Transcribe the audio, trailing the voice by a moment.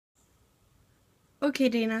Okay,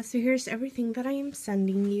 Dana, so here's everything that I am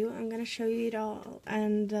sending you. I'm gonna show you it all,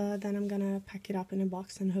 and then I'm gonna pack it up in a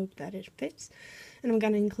box and hope that it fits. And I'm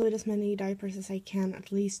gonna include as many diapers as I can,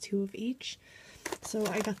 at least 2 of each. So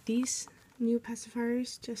I got these new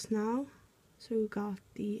pacifiers just now. So we got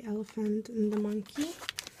the elephant and the monkey.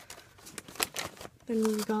 Then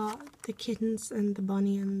we got the kittens and the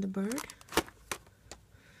bunny and the bird.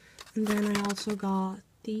 And then I also got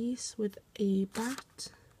these with a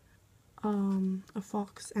bat, a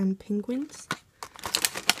fox and penguins.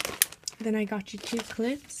 Then I got you 2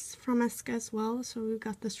 clips from Eska as well. So we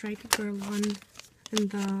got the striped girl one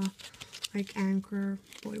and the anchor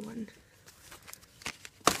boy one.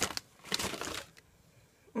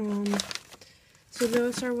 So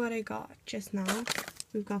those are what I got just now.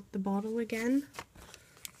 We've got the bottle again.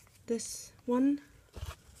 This one,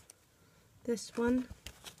 this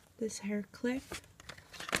hair clip,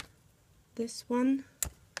 this one,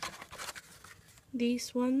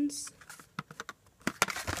 these ones,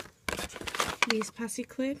 these passy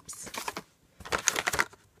clips,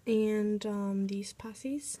 and these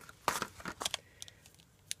passies,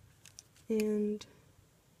 and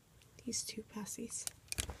these 2 passies.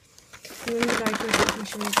 And then the diapers that I'm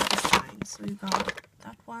showing you this time. So we got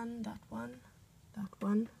that one, that one, that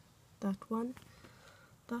one, that one,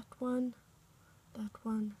 that one, that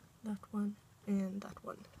one, that one, and that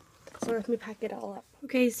one. So let me pack it all up.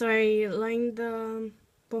 Okay, so I lined the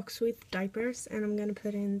box with diapers, and I'm gonna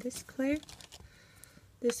put in this clip,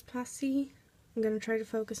 this passy. I'm gonna try to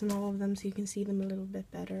focus on all of them so you can see them a little bit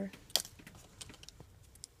better.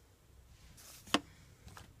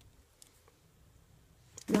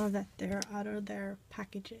 Now that they're out of their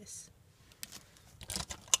packages.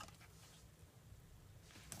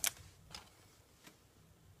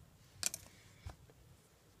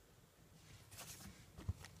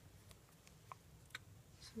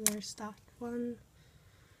 So there's that one.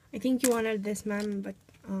 I think you wanted this man, but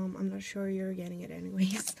I'm not sure you're getting it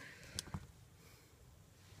anyways.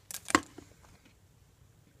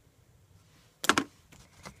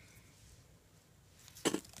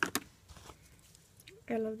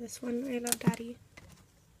 I love this one. I love Daddy.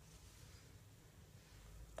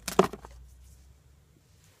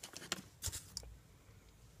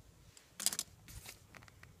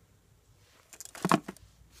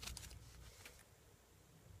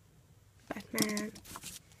 Batman.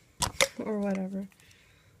 Or whatever.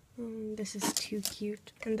 This is too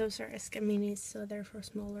cute. And those are Eska minis, so they're for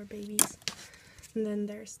smaller babies. And then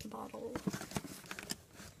there's the bottle.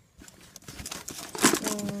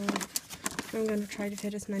 I'm gonna try to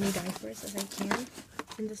fit as many diapers as I can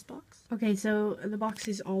in this box. Okay, so the box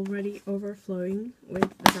is already overflowing with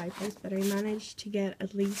the diapers, but I managed to get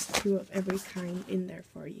at least 2 of every kind in there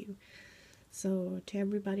for you. So to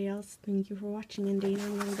everybody else, thank you for watching, and Dana,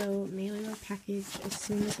 I'm gonna go mail your package as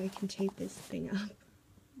soon as I can tape this thing up.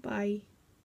 Bye.